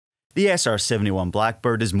The SR-71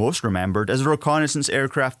 Blackbird is most remembered as a reconnaissance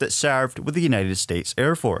aircraft that served with the United States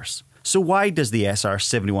Air Force. So why does the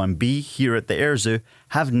SR-71B here at the Air Zoo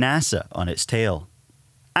have NASA on its tail?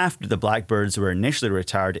 After the Blackbirds were initially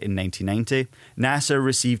retired in 1990, NASA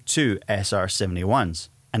received two SR-71s,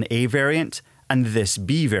 an A variant and this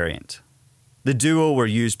B variant. The duo were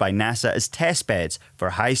used by NASA as testbeds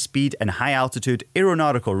for high-speed and high-altitude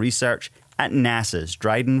aeronautical research at NASA's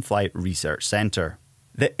Dryden Flight Research Center.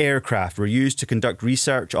 The aircraft were used to conduct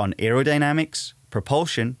research on aerodynamics,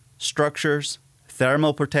 propulsion, structures,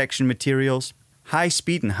 thermal protection materials,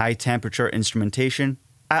 high-speed and high-temperature instrumentation,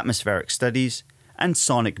 atmospheric studies, and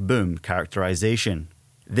sonic boom characterization.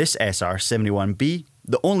 This SR-71B,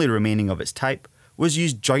 the only remaining of its type, was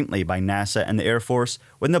used jointly by NASA and the Air Force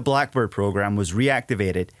when the Blackbird program was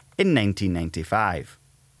reactivated in 1995.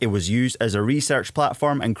 It was used as a research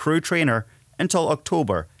platform and crew trainer until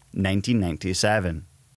October 1997.